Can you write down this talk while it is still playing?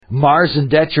Mars and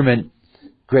detriment,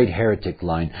 great heretic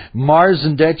line, Mars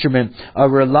and detriment, a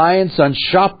reliance on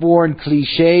shop-worn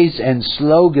cliches and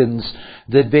slogans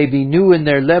that may be new in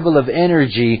their level of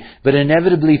energy, but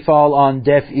inevitably fall on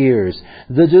deaf ears.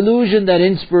 The delusion that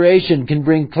inspiration can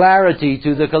bring clarity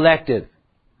to the collective.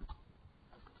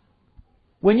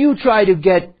 When you try to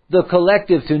get the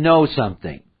collective to know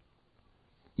something,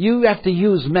 you have to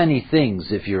use many things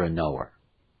if you're a knower.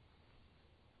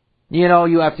 You know,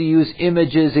 you have to use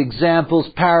images, examples,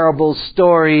 parables,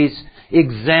 stories,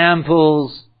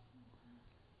 examples.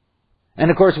 And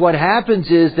of course what happens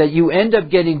is that you end up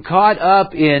getting caught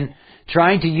up in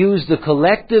trying to use the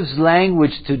collective's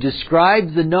language to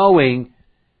describe the knowing,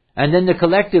 and then the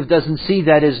collective doesn't see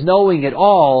that as knowing at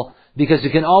all because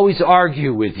it can always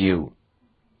argue with you.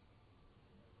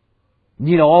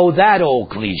 You know, oh, that old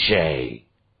cliche.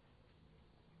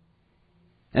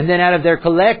 And then out of their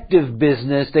collective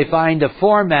business, they find a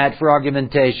format for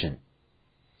argumentation.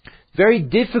 Very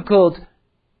difficult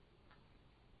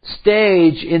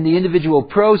stage in the individual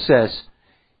process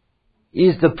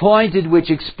is the point at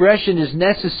which expression is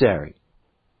necessary.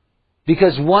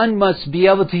 Because one must be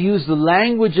able to use the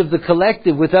language of the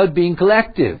collective without being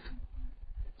collective,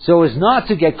 so as not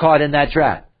to get caught in that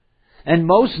trap. And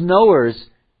most knowers,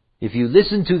 if you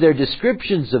listen to their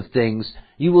descriptions of things,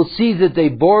 you will see that they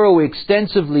borrow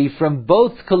extensively from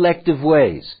both collective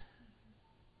ways.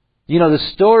 You know,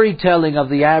 the storytelling of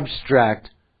the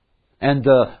abstract and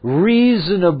the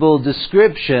reasonable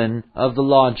description of the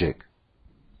logic.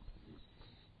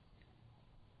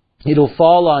 It'll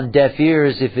fall on deaf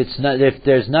ears if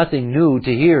there's nothing new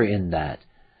to hear in that.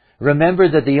 Remember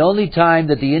that the only time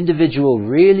that the individual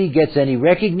really gets any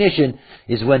recognition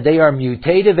is when they are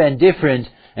mutative and different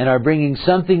and are bringing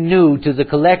something new to the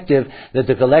collective that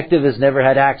the collective has never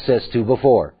had access to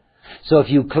before. So if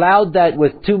you cloud that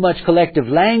with too much collective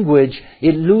language,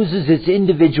 it loses its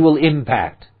individual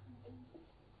impact.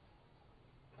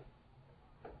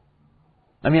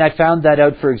 I mean, I found that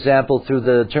out, for example, through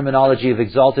the terminology of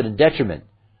exalted and detriment.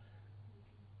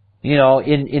 You know,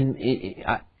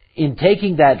 in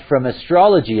taking that from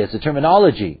astrology as a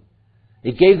terminology,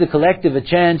 it gave the collective a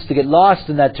chance to get lost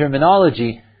in that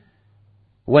terminology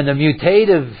when the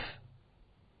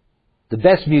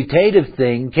best mutative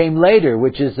thing came later,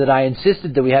 which is that I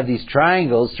insisted that we have these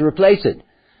triangles to replace it.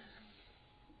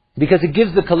 Because it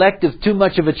gives the collective too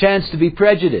much of a chance to be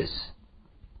prejudiced.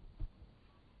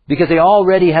 Because they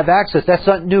already have access. That's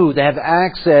not new. They have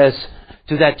access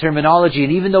to that terminology.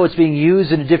 And even though it's being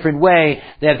used in a different way,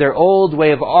 they have their old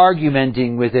way of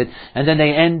argumenting with it. And then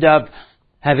they end up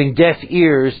having deaf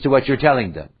ears to what you're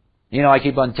telling them. You know, I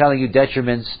keep on telling you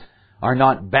detriments are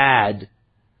not bad.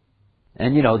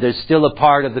 And, you know, there's still a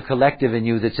part of the collective in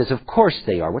you that says, of course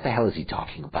they are. What the hell is he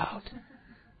talking about?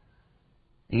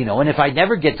 You know, and if I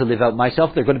never get to live out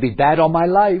myself, they're going to be bad all my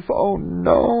life. Oh,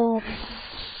 no.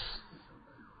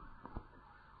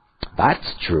 That's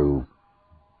true.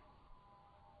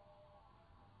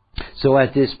 So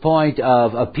at this point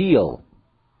of appeal,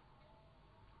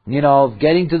 you know,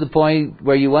 getting to the point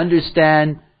where you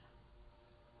understand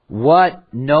what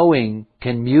knowing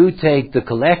can mutate the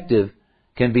collective,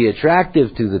 can be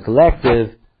attractive to the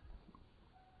collective,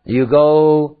 you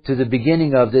go to the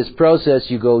beginning of this process,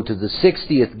 you go to the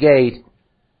 60th gate.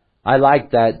 I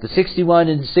like that. The 61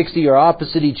 and 60 are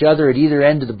opposite each other at either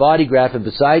end of the body graph and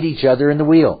beside each other in the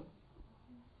wheel.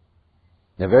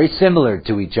 They're very similar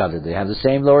to each other. They have the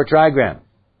same lower trigram.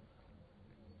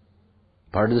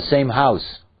 Part of the same house.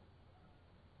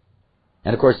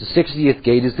 And of course the 60th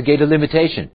gate is the gate of limitation.